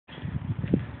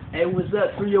Hey, what's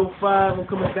up, 305? I'm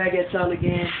coming back at y'all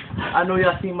again. I know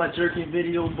y'all seen my jerking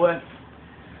video, but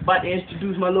about to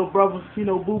introduce my little brother, you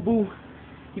know, Booboo.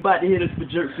 He about to hit us for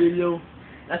jerk video.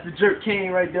 That's the jerk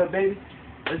king right there, baby.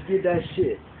 Let's get that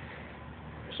shit.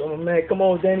 So, man, come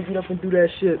on, Danny, get up and do that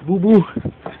shit. Booboo.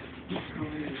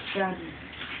 Alright,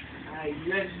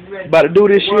 you ready? About to do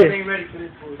this shit. Ain't ready for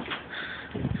this bullshit.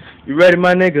 You ready,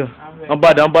 my nigga? I'm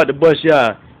ready. I'm about to bust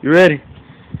y'all. You ready?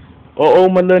 Oh,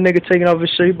 my little nigga taking off his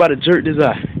shirt. He about to jerk this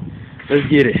eye. Let's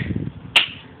get it.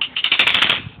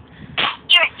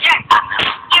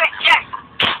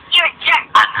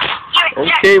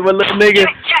 Okay, my little nigga.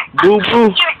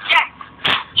 Booboo.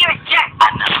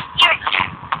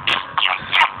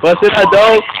 Bust it out,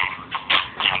 dog.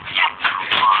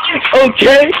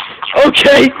 Okay.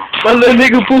 My little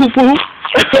nigga Booboo.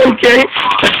 Okay.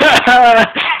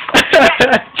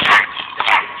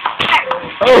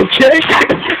 Okay.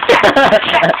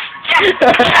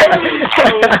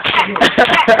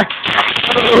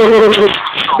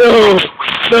 No.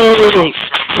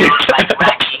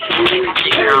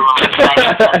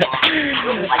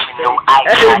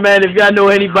 Hey man, if y'all know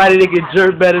anybody that can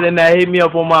jerk better than that, hit me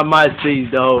up on my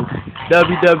MySpace, dog.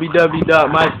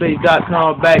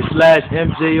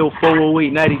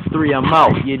 www.myspace.com/MJO40893. I'm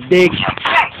out. You dig?